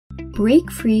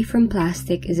Break Free from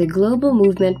Plastic is a global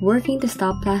movement working to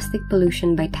stop plastic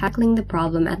pollution by tackling the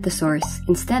problem at the source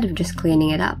instead of just cleaning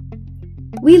it up.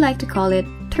 We like to call it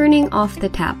turning off the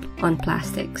tap on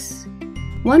plastics.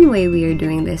 One way we are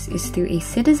doing this is through a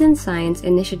citizen science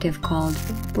initiative called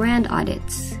Brand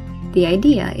Audits. The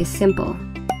idea is simple.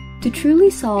 To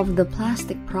truly solve the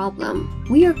plastic problem,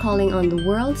 we are calling on the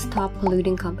world's top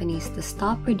polluting companies to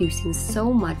stop producing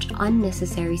so much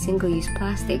unnecessary single-use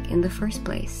plastic in the first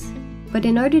place. But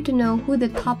in order to know who the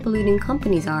top polluting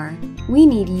companies are, we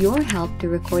need your help to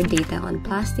record data on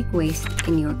plastic waste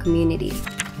in your community.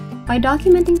 By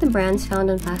documenting the brands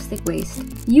found on plastic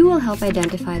waste, you will help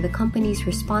identify the companies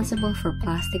responsible for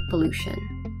plastic pollution.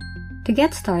 To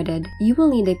get started, you will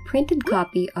need a printed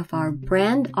copy of our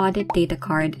Brand Audit Data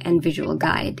Card and Visual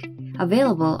Guide,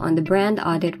 available on the Brand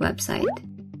Audit website.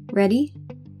 Ready?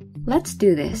 Let's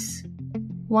do this.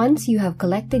 Once you have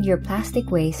collected your plastic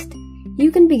waste, you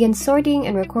can begin sorting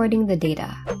and recording the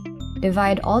data.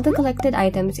 Divide all the collected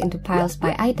items into piles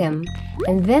by item,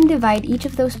 and then divide each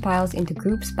of those piles into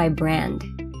groups by brand.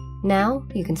 Now,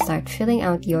 you can start filling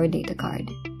out your data card.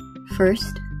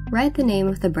 First, write the name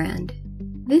of the brand.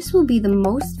 This will be the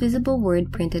most visible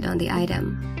word printed on the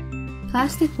item.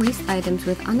 Plastic waste items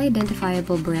with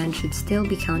unidentifiable brand should still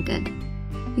be counted.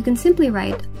 You can simply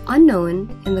write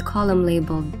unknown in the column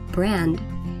labeled brand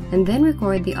and then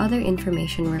record the other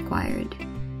information required.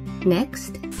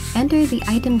 Next, enter the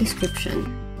item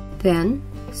description. Then,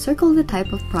 circle the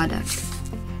type of product.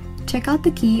 Check out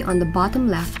the key on the bottom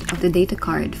left of the data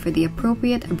card for the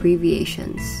appropriate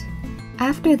abbreviations.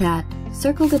 After that,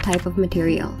 circle the type of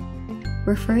material.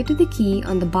 Refer to the key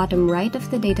on the bottom right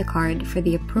of the data card for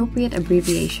the appropriate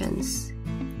abbreviations.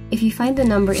 If you find the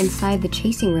number inside the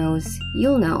chasing rows,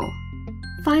 you'll know.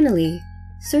 Finally,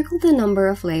 circle the number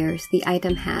of layers the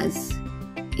item has.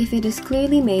 If it is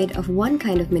clearly made of one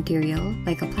kind of material,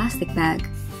 like a plastic bag,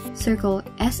 circle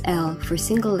SL for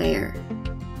single layer.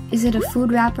 Is it a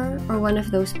food wrapper or one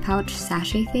of those pouch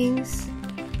sachet things?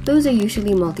 Those are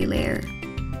usually multi-layer.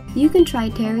 You can try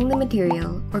tearing the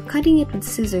material or cutting it with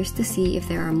scissors to see if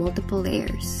there are multiple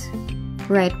layers.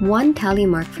 Write one tally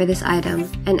mark for this item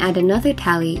and add another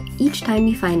tally each time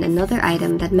you find another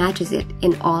item that matches it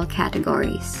in all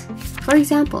categories. For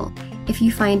example, if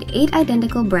you find 8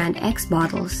 identical brand X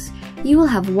bottles, you will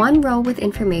have one row with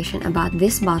information about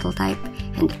this bottle type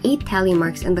and 8 tally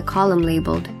marks in the column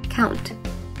labeled Count.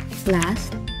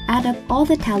 Last, add up all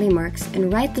the tally marks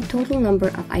and write the total number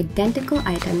of identical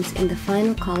items in the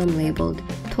final column labeled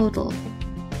Total.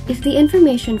 If the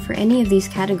information for any of these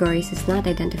categories is not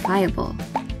identifiable,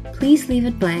 please leave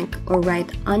it blank or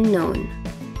write Unknown.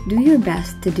 Do your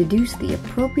best to deduce the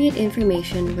appropriate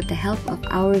information with the help of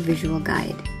our visual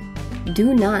guide.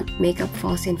 Do not make up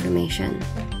false information.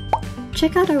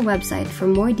 Check out our website for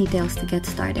more details to get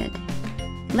started.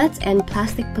 Let's end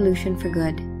plastic pollution for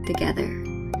good together.